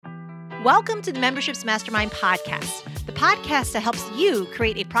Welcome to the Memberships Mastermind podcast, the podcast that helps you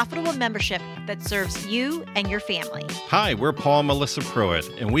create a profitable membership that serves you and your family. Hi, we're Paul and Melissa Pruitt,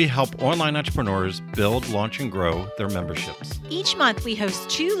 and we help online entrepreneurs build, launch, and grow their memberships. Each month, we host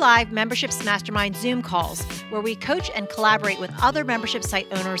 2 live Memberships Mastermind Zoom calls where we coach and collaborate with other membership site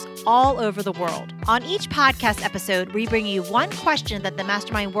owners all over the world. On each podcast episode, we bring you one question that the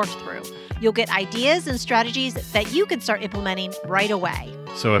mastermind worked through. You'll get ideas and strategies that you can start implementing right away.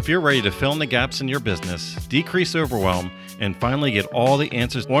 So if you're ready to fill in the gaps in your business, decrease overwhelm, and finally get all the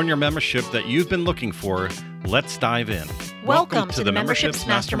answers on your membership that you've been looking for, let's dive in. Welcome to the Memberships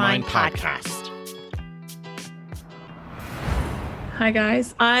Mastermind podcast. Hi,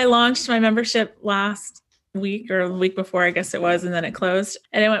 guys. I launched my membership last week or the week before, I guess it was, and then it closed.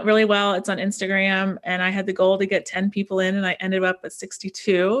 And it went really well. It's on Instagram, and I had the goal to get 10 people in, and I ended up at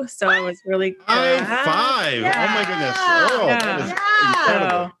 62. So I was really High five. Yeah. Oh my goodness. Oh, Yeah. that is Yeah.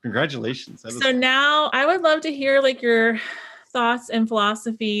 incredible. Congratulations. So now I would love to hear like your thoughts and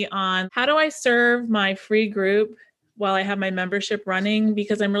philosophy on how do I serve my free group while I have my membership running,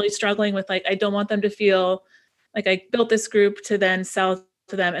 because I'm really struggling with I don't want them to feel like I built this group to then sell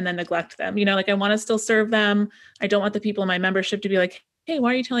to them and then neglect them. I want to still serve them. I don't want the people in my membership to be like, hey,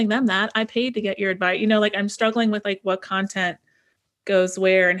 why are you telling them that? I paid to get your advice. I'm struggling with what content goes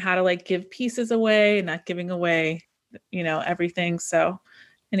where and how to give pieces away and not giving away, everything. So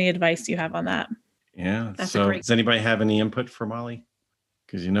any advice you have on that? Yeah. So does anybody have any input for Molly?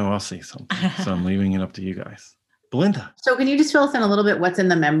 Because I'll say something. So I'm leaving it up to you guys. Belinda. So can you just fill us in a little bit what's in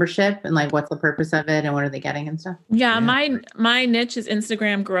the membership and what's the purpose of it and what are they getting and stuff? Yeah. My niche is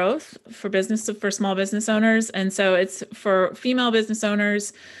Instagram growth for small business owners. And so it's for female business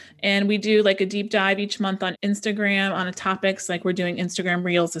owners. And we do a deep dive each month on Instagram on topics. We're doing Instagram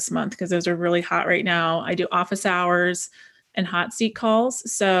Reels this month because those are really hot right now. I do office hours and hot seat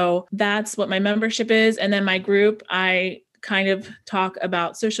calls. So that's what my membership is. And then my group, I kind of talk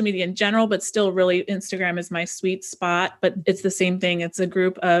about social media in general, but still really Instagram is my sweet spot, but it's the same thing. It's a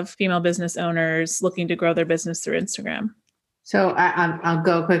group of female business owners looking to grow their business through Instagram. So I'll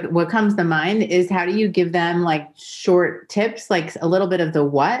go quick. What comes to mind is how do you give them short tips, a little bit of the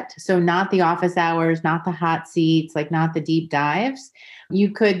what? So not the office hours, not the hot seats, not the deep dives. You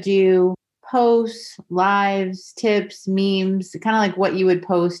could do posts, lives, tips, memes, kind of what you would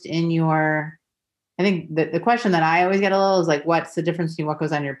post in your, I think the question that I always get a little is what's the difference between what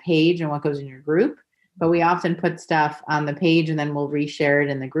goes on your page and what goes in your group? But we often put stuff on the page and then we'll reshare it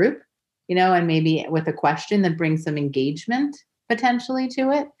in the group, and maybe with a question that brings some engagement potentially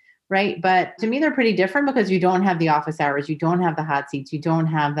to it, right? But to me, they're pretty different because you don't have the office hours, you don't have the hot seats, you don't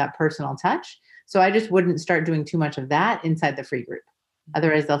have that personal touch. So I just wouldn't start doing too much of that inside the free group.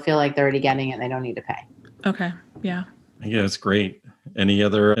 Otherwise, they'll feel like they're already getting it and they don't need to pay. Okay. Yeah. Yeah, that's great. Any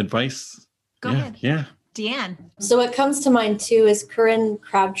other advice? Go ahead. Yeah. Deanne. So what comes to mind too is Corinne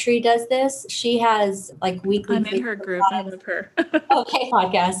Crabtree does this. She has weekly. I'm in her group. I love her. Okay,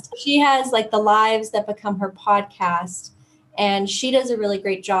 podcast. She has the lives that become her podcast. And she does a really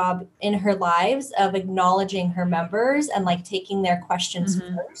great job in her lives of acknowledging her members and taking their questions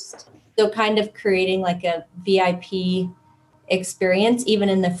first. So kind of creating a VIP experience, even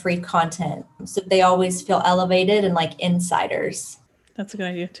in the free content. So they always feel elevated and insiders. That's a good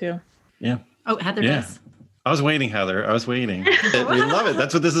idea too. Yeah. Oh, Heather does. I was waiting, Heather. I was waiting. We love it.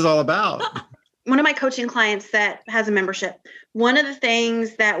 That's what this is all about. One of my coaching clients that has a membership, one of the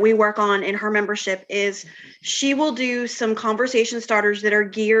things that we work on in her membership is she will do some conversation starters that are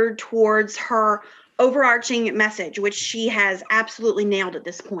geared towards her overarching message, which she has absolutely nailed at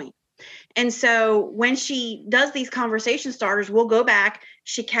this point. And so when she does these conversation starters, we'll go back,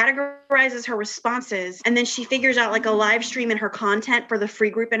 she categorizes her responses, and then she figures out a live stream in her content for the free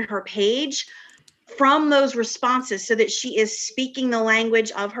group and her page from those responses so that she is speaking the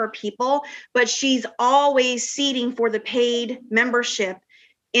language of her people, but she's always seeding for the paid membership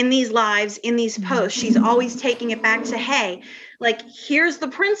in these lives, in these posts. She's always taking it back to, hey, here's the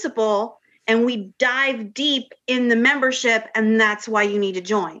principle. And we dive deep in the membership, and that's why you need to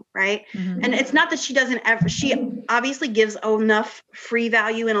join, right? Mm-hmm. And it's not that she doesn't ever, she obviously gives enough free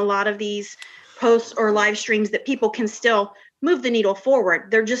value in a lot of these posts or live streams that people can still move the needle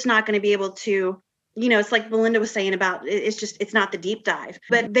forward. They're just not going to be able to, it's like Belinda was saying about, it's not the deep dive,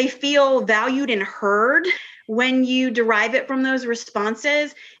 but they feel valued and heard when you derive it from those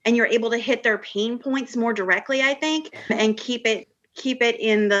responses and you're able to hit their pain points more directly, I think, and keep it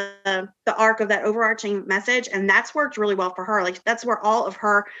in the arc of that overarching message. And that's worked really well for her. That's where all of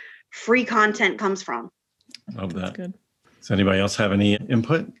her free content comes from. Love that. That's good. Does anybody else have any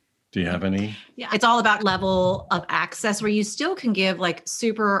input? Do you have any? Yeah, it's all about level of access where you still can give like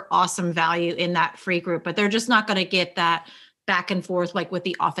super awesome value in that free group, but they're just not going to get that back and forth like with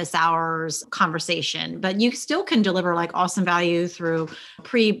the office hours conversation. But you still can deliver like awesome value through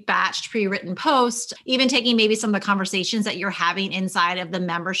pre-batched, pre-written posts, even taking maybe some of the conversations that you're having inside of the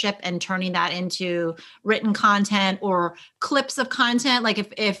membership and turning that into written content or clips of content. Like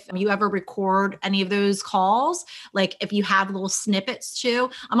if you ever record any of those calls, like if you have little snippets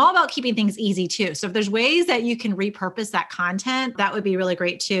too, I'm all about keeping things easy too. So if there's ways that you can repurpose that content, that would be really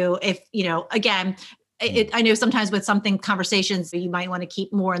great too. If, again, I know sometimes with something conversations, you might want to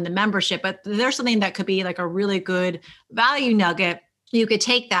keep more in the membership, but there's something that could be like a really good value nugget. You could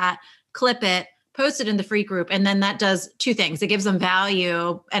take that, clip it, post it in the free group. And then that does two things. It gives them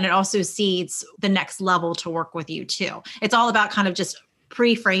value and it also seeds the next level to work with you too. It's all about kind of just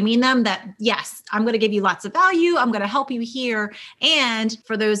pre-framing them that, yes, I'm going to give you lots of value. I'm going to help you here. And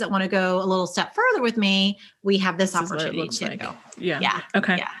for those that want to go a little step further with me, we have this opportunity too. Like. Yeah.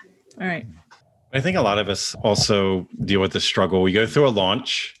 Okay. Yeah. All right. I think a lot of us also deal with the struggle. We go through a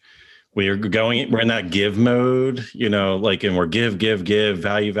launch. We're in that give mode, and we're give,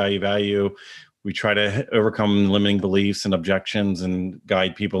 value. We try to overcome limiting beliefs and objections and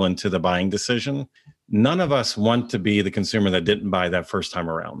guide people into the buying decision. None of us want to be the consumer that didn't buy that first time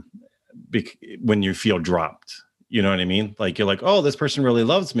around when you feel dropped. You know what I mean? Like you're like, oh, this person really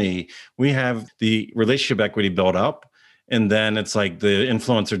loves me. We have the relationship equity built up. And then it's like the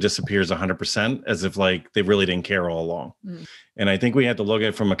influencer disappears 100% as if like they really didn't care all along. And I think we have to look at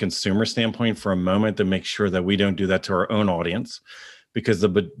it from a consumer standpoint for a moment to make sure that we don't do that to our own audience, because the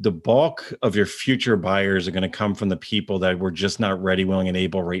bulk of your future buyers are going to come from the people that were just not ready, willing, and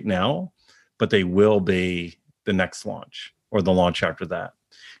able right now, but they will be the next launch or the launch after that.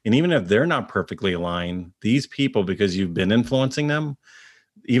 And even if they're not perfectly aligned, these people, because you've been influencing them,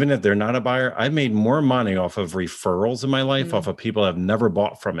 even if they're not a buyer, I've made more money off of referrals in my life, off of people that have never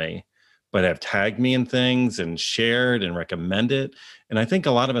bought from me, but have tagged me in things and shared and recommended. And I think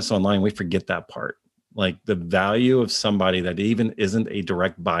a lot of us online, we forget that part. Like the value of somebody that even isn't a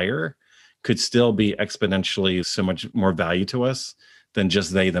direct buyer could still be exponentially so much more value to us than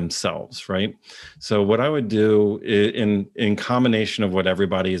just they themselves, right? So what I would do in combination of what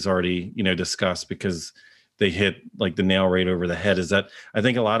everybody has already, discussed, because they hit like the nail right over the head, is that I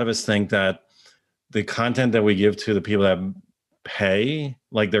think a lot of us think that the content that we give to the people that pay,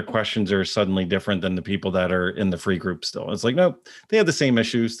 like their questions are suddenly different than the people that are in the free group still. It's like, no, they have the same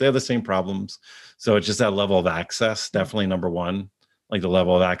issues. They have the same problems. So it's just that level of access, definitely number one, like the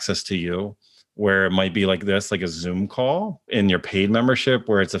level of access to you, where it might be like this, like a Zoom call in your paid membership,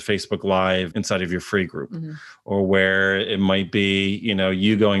 where it's a Facebook Live inside of your free group, or where it might be,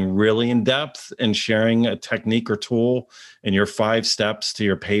 you going really in depth and sharing a technique or tool in your 5 steps to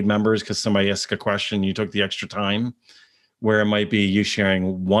your paid members because somebody asked a question, you took the extra time, where it might be you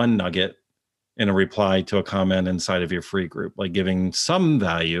sharing one nugget in a reply to a comment inside of your free group, like giving some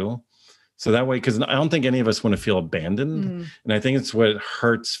value. So that way, because I don't think any of us want to feel abandoned. And I think it's what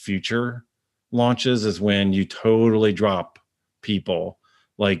hurts future launches is when you totally drop people.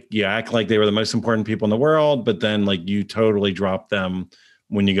 Like you act like they were the most important people in the world, but then like you totally drop them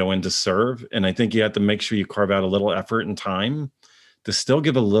when you go in to serve. And I think you have to make sure you carve out a little effort and time to still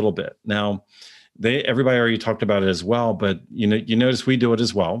give a little bit. Now, everybody already talked about it as well, but you notice we do it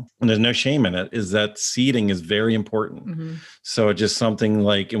as well. And there's no shame in it, is that seeding is very important. So it's just something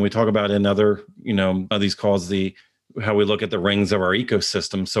like, and we talk about in other, these calls, how we look at the rings of our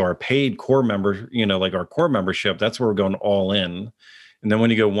ecosystem. So our paid core member, like our core membership, that's where we're going all in. And then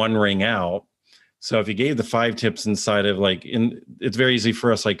when you go one ring out, so if you gave the 5 tips inside of it's very easy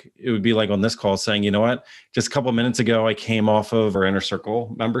for us. Like it would be like on this call saying, you know what, just a couple of minutes ago, I came off of our Inner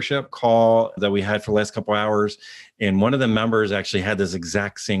Circle membership call that we had for the last couple of hours. And one of the members actually had this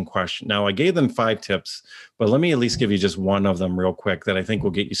exact same question. Now I gave them 5 tips, but let me at least give you just one of them real quick that I think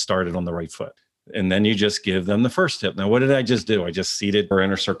will get you started on the right foot. And then you just give them the first tip. Now, what did I just do? I just seeded our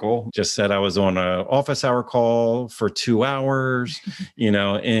Inner Circle, just said I was on an office hour call for 2 hours,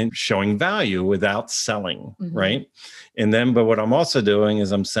 and showing value without selling, right? And then, but what I'm also doing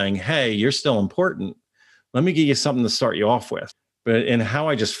is I'm saying, hey, you're still important. Let me give you something to start you off with. But in how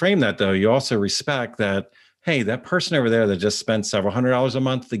I just frame that, though, you also respect that, hey, that person over there that just spent several $100s a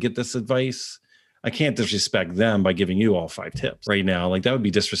month to get this advice, I can't disrespect them by giving you all 5 tips right now. Like that would be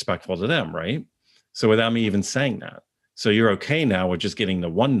disrespectful to them, right? So without me even saying that. So you're okay now with just getting the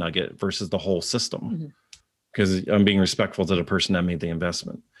one nugget versus the whole system, because I'm being respectful to the person that made the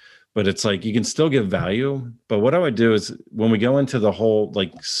investment. But it's like, you can still give value. But what I would do is when we go into the whole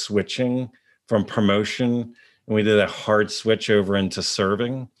like switching from promotion, and we did a hard switch over into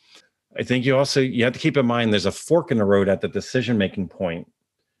serving, I think you have to keep in mind there's a fork in the road at the decision-making point,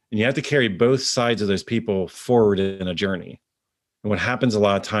 and you have to carry both sides of those people forward in a journey. And what happens a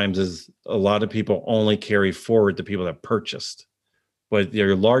lot of times is a lot of people only carry forward the people that purchased, but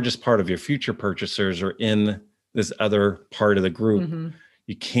your largest part of your future purchasers are in this other part of the group. Mm-hmm.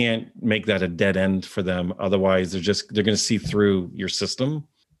 You can't make that a dead end for them. Otherwise, they're going to see through your system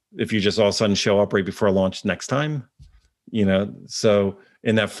if you just all of a sudden show up right before launch next time. So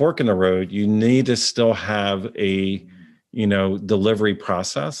in that fork in the road, you need to still have a, delivery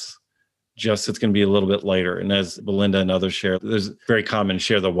process. Just it's going to be a little bit later. And as Belinda and others share, there's very common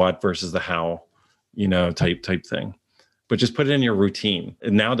share the what versus the how, type thing. But just put it in your routine.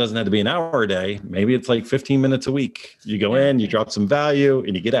 It now doesn't have to be an hour a day. Maybe it's like 15 minutes a week. You go in, you drop some value,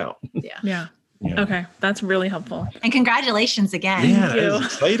 and you get out. Yeah. Okay. That's really helpful. And congratulations again. Yeah, it was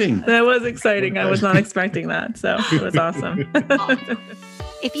exciting. That was exciting. I was not expecting that. So it was awesome.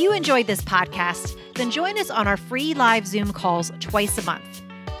 If you enjoyed this podcast, then join us on our free live Zoom calls twice a month.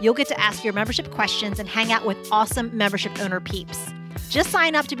 You'll get to ask your membership questions and hang out with awesome membership owner peeps. Just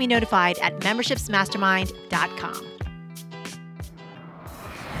sign up to be notified at membershipsmastermind.com.